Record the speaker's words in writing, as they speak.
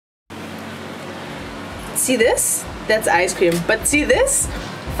see this? That's ice cream. But see this?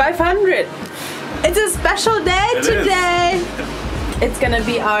 500. It's a special day today. It's gonna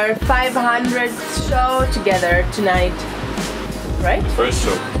be our 500th show together tonight. Right? The first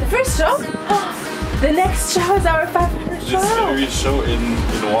show. The first show? The next show is our 500th show. This will be a show in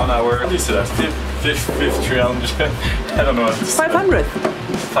 1 hour. You said that 5th, 300. I don't know what to say. 500th.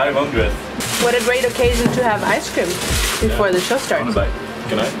 500. What a great occasion to have ice cream before the show starts. I want to buy.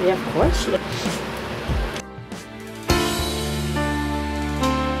 Can I? Yeah, of course.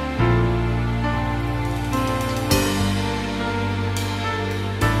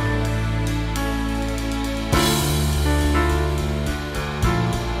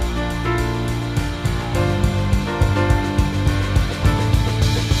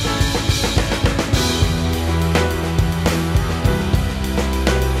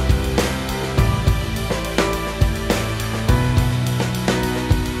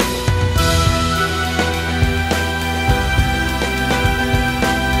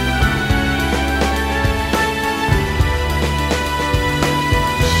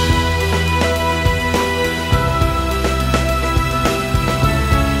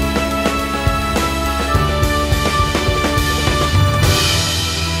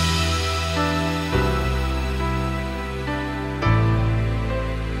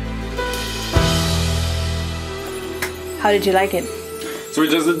 How did you like it? So we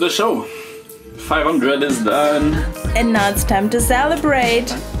just did the show. 500 is done. And now it's time to celebrate.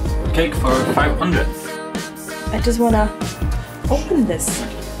 Cake for 500. I just wanna open this.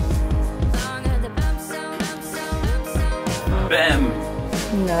 Bam!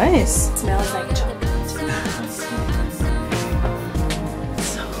 Nice. It smells like chocolate.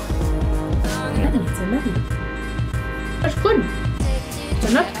 It's a nutty. That's good. It's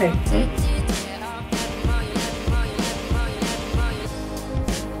a nut cake.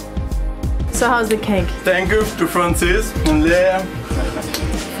 So how's the cake? Thank you to Francis and Leah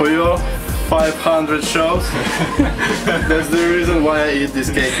for your 500 shows. That's the reason why I eat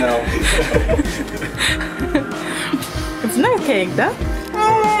this cake now. It's nice cake, though.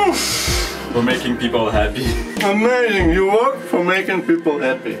 We're making people happy. Amazing! You work for making people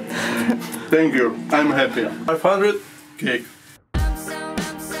happy. Thank you. I'm happy. 500 cake.